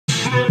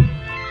Hi,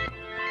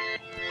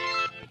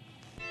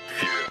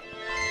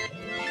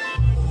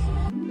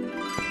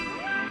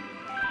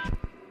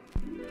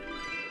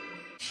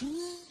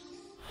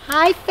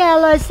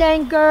 fellas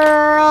and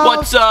girls.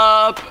 What's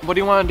up? What do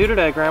you want to do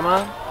today,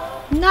 Grandma?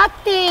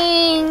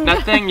 Nothing.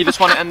 Nothing? You just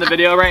want to end the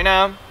video right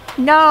now?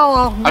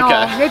 No,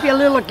 Okay. maybe a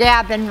little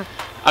gabbing.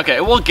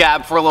 Okay, we'll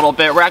gab for a little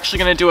bit. We're actually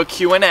going to do a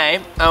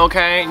Q&A,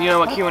 okay? You know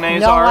what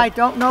Q&As are? No, I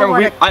don't know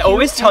what I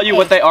always tell you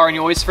what they are and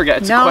you always forget.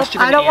 It's a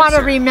question and I don't answer. want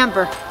to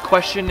remember.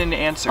 Question and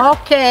answer.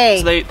 Okay.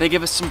 So they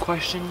give us some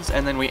questions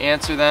and then we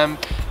answer them.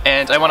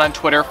 And I went on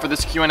Twitter for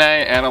this Q&A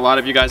and a lot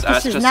of you guys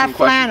asked us some questions. This is not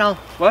flannel.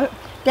 What?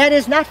 That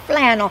is not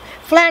flannel.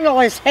 Flannel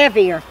is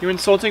heavier. You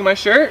insulting my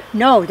shirt?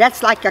 No,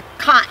 that's like a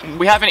cotton.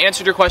 We haven't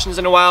answered your questions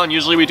in a while, and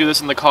usually we do this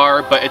in the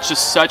car, but it's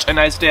just such a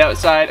nice day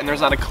outside, and there's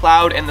not a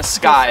cloud in the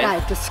sky.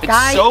 The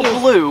sky it's so is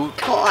blue.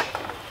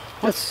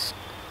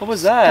 What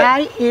was that? Sky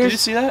is, Did you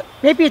see that?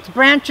 Maybe it's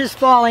branches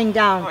falling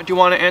down. Do you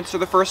want to answer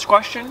the first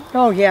question?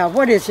 Oh yeah,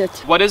 what is it?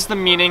 What is the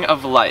meaning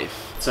of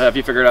life? So have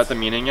you figured out the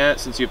meaning yet,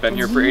 since you've been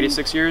here for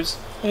 86 years?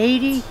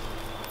 80.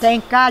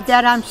 Thank God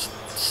that I'm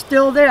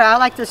still there. I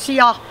like to see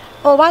all...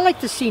 Oh, I like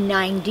to see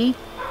 90.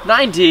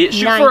 90?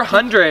 Shoot 90. For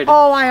 100.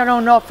 Oh, I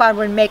don't know if I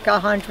would make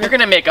 100. You're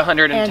gonna make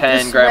 110,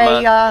 and this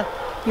Grandma. Way,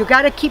 you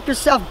gotta keep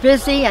yourself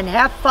busy and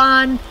have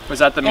fun. Was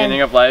that the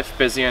meaning of life?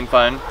 Busy and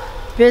fun?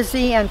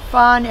 Busy and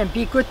fun and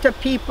be good to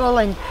people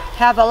and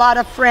have a lot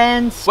of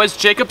friends. Was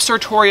Jacob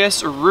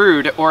Sartorius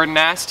rude or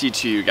nasty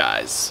to you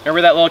guys?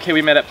 Remember that little kid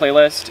we met at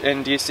Playlist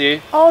in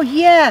DC? Oh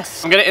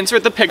yes. I'm gonna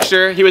insert the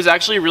picture. He was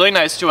actually really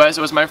nice to us.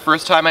 It was my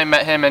first time I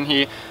met him and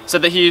he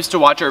said that he used to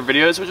watch our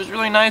videos, which was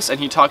really nice, and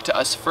he talked to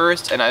us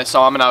first and I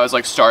saw him and I was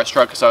like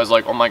starstruck because I was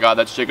like, oh my god,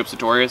 that's Jacob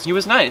Sartorius. He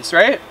was nice,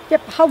 right?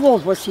 Yep. How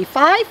old was he?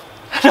 5?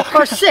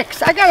 Or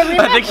 6? I gotta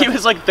remember. I think he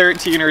was like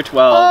 13 or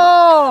 12.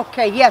 Oh,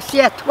 okay. Yes,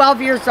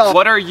 12 years old.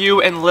 What are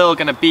you and Lill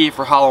gonna be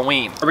for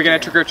Halloween? Are we gonna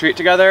trick or treat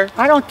together?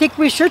 I don't think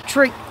we should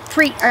treat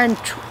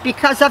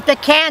because of the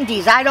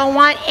candies. I don't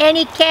want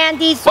any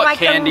candies. What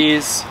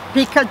candies?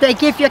 Because they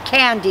give you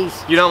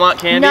candies. You don't want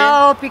candy?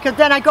 No, because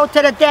then I go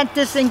to the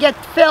dentist and get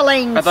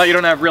fillings. I thought you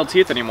don't have real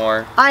teeth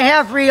anymore. I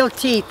have real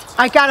teeth.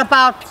 I got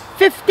about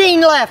 15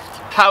 left.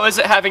 How is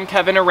it having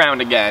Kevin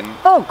around again?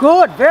 Oh,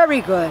 good. Very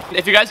good.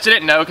 If you guys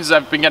didn't know, because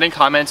I've been getting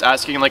comments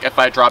asking like if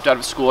I dropped out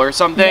of school or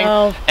something.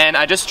 No. And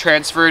I just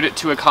transferred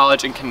to a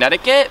college in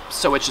Connecticut,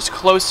 so it's just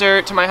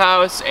closer to my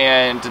house,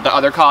 and the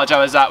other college I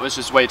was at was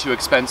just way too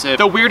expensive.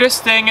 The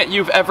weirdest thing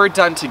you've ever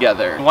done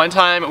together. One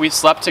time we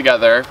slept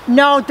together.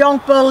 No,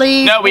 don't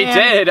believe No, we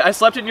did. I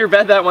slept in your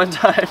bed that one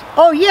time.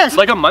 Oh, yes.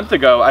 Like a month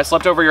ago, I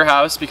slept over your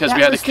house because we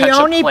had to catch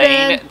a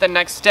plane the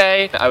next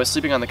day. I was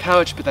sleeping on the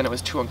couch, but then it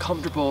was too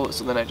uncomfortable,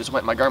 so then I just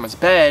went in my grandma's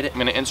bed. I'm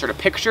gonna insert a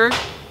picture,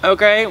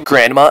 okay?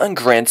 Grandma and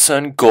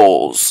grandson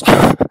goals.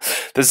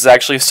 This is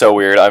actually so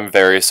weird. I'm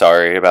very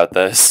sorry about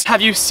this. Have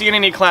you seen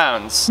any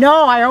clowns?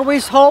 No, I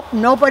always hope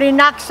nobody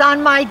knocks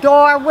on my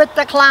door with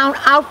the clown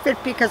outfit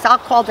because I'll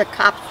call the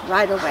cops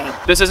right away.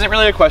 This isn't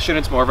really a question,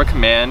 it's more of a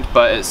command,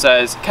 but it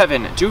says,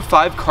 Kevin, do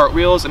 5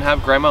 cartwheels and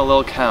have Grandma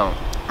Lill count.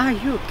 Are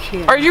you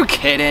kidding? Are you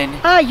kidding?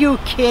 Are you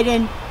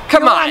kidding?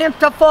 Come on. You want him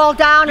to fall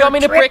down? You want me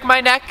to break my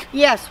neck?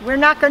 Yes, we're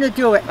not going to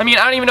do it. I mean,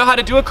 I don't even know how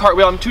to do a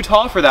cartwheel. I'm too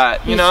tall for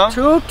that, you know? He's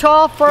too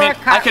tall for a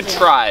cartwheel. I could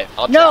try.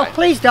 I'll try. No,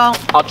 please don't.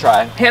 I'll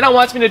try. Hannah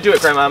wants me to do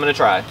it, Grandma. I'm going to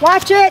try.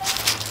 Watch it.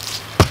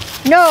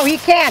 No, he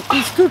can't.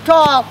 He's too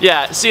tall.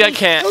 Yeah, see, I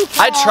can't.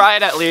 I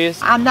tried at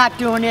least. I'm not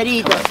doing it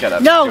either. Come on, get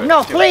up.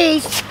 No,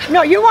 please.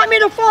 No, you want me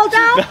to fall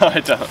down? No, I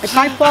don't. If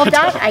I fall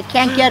down, I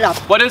can't get up.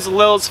 What is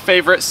Lil's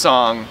favorite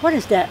song? What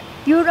is that?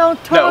 You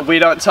don't talk. No, we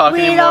don't talk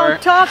anymore. We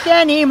don't talk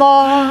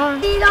anymore.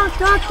 We don't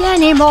talk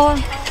anymore.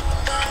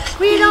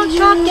 We don't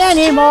talk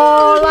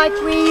anymore like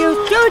we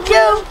used to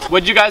do.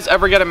 Would you guys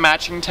ever get a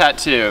matching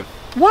tattoo?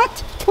 What?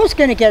 Who's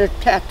gonna get a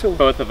tattoo?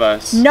 Both of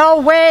us. No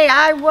way.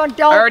 I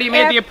don't. I already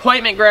made the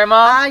appointment,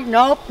 Grandma.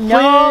 No.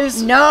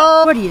 Please.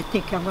 No. What do you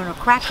think? I'm gonna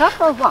crack up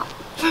or what?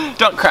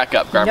 Don't crack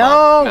up,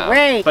 Grandma. No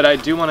way. But I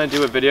do want to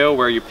do a video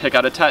where you pick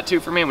out a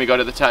tattoo for me and we go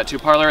to the tattoo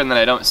parlor and then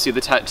I don't see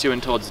the tattoo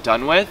until it's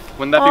done with.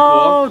 Wouldn't that be cool?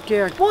 Oh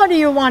dear. What do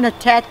you want a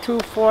tattoo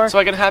for? So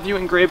I can have you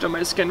engraved on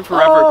my skin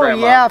forever,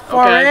 Grandma. Yeah,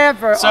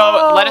 forever. Okay?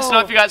 So let us know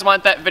if you guys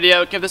want that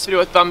video. Give this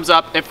video a thumbs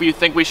up if you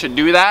think we should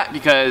do that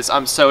because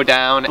I'm so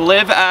down.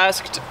 Liv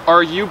asked,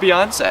 are you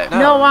Beyonce?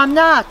 No, I'm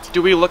not.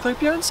 Do we look like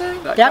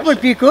Beyonce? That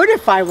would be good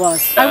if I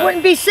was. I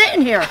wouldn't be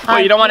sitting here. Well,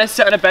 you don't want to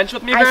sit on a bench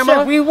with me, Grandma? I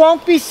said we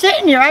won't be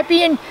sitting here. I'd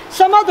be in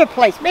some other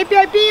place. Maybe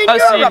I'd be in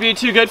Europe. So you'd be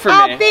too good for me.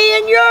 I'll be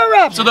in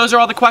Europe. So those are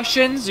all the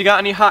questions? You got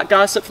any hot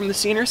gossip from the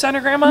senior center,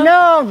 Grandma?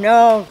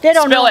 No. They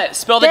don't know.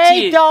 Spill the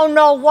tea. They don't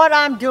know what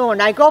I'm doing.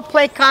 I go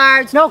play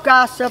cards. No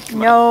gossip.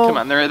 Come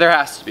on, there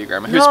has to be,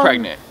 Grandma. Who's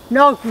pregnant?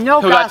 No Who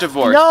gossip. got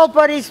divorced?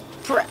 Nobody's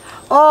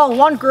Oh,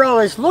 one girl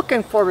is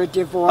looking for a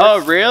divorce.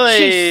 Oh,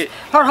 really?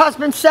 Her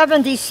husband's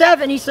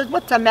 77. He says,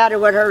 what's the matter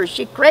with her? Is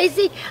she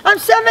crazy? I'm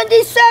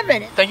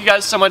 77. Thank you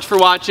guys so much for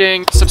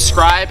watching.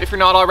 Subscribe if you're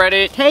not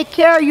already. Take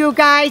care, you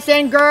guys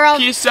and girls.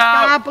 Peace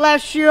out. God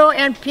bless you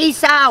and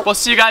peace out. We'll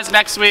see you guys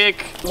next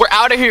week. We're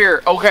out of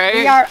here,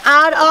 okay? We are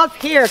out of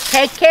here.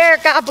 Take care.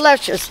 God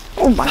bless you.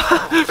 Oh my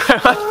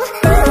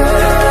God.